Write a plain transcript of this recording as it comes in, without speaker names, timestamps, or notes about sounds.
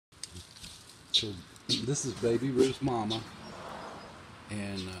So this is Baby Ru's mama,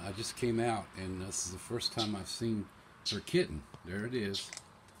 and I just came out, and this is the first time I've seen her kitten. There it is.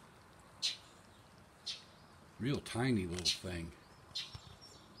 Real tiny little thing.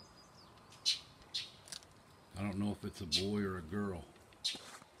 I don't know if it's a boy or a girl,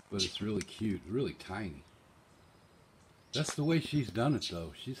 but it's really cute, really tiny. That's the way she's done it,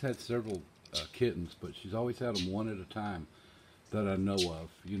 though. She's had several kittens, but she's always had them one at a time that I know of.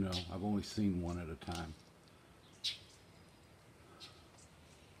 You know, I've only seen one at a time.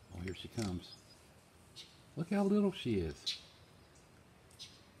 Oh, here she comes. Look how little she is.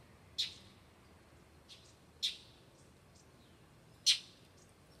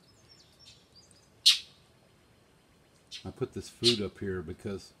 I put this food up here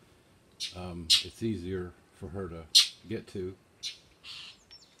because it's easier for her to get to.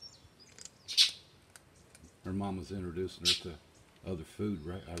 Her mama's introducing her to other food,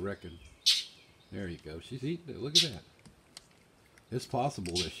 right? I reckon. There you go. She's eating it. Look at that. It's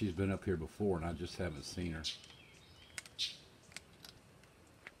possible that she's been up here before and I just haven't seen her.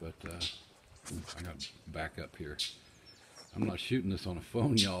 But I got to back up here. I'm not shooting this on a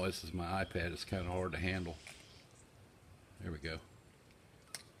phone, y'all. This is my iPad. It's kind of hard to handle. There we go.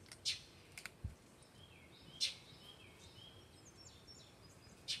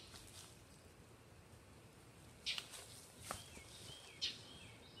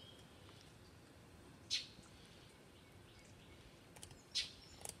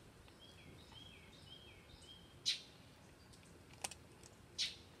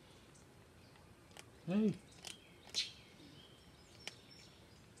 Hey.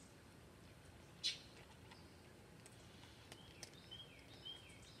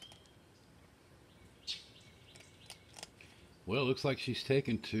 Well, it looks like she's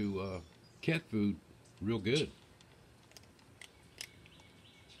taken to cat food real good.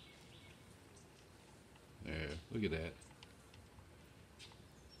 There, look at that.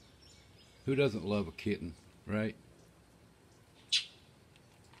 Who doesn't love a kitten, right?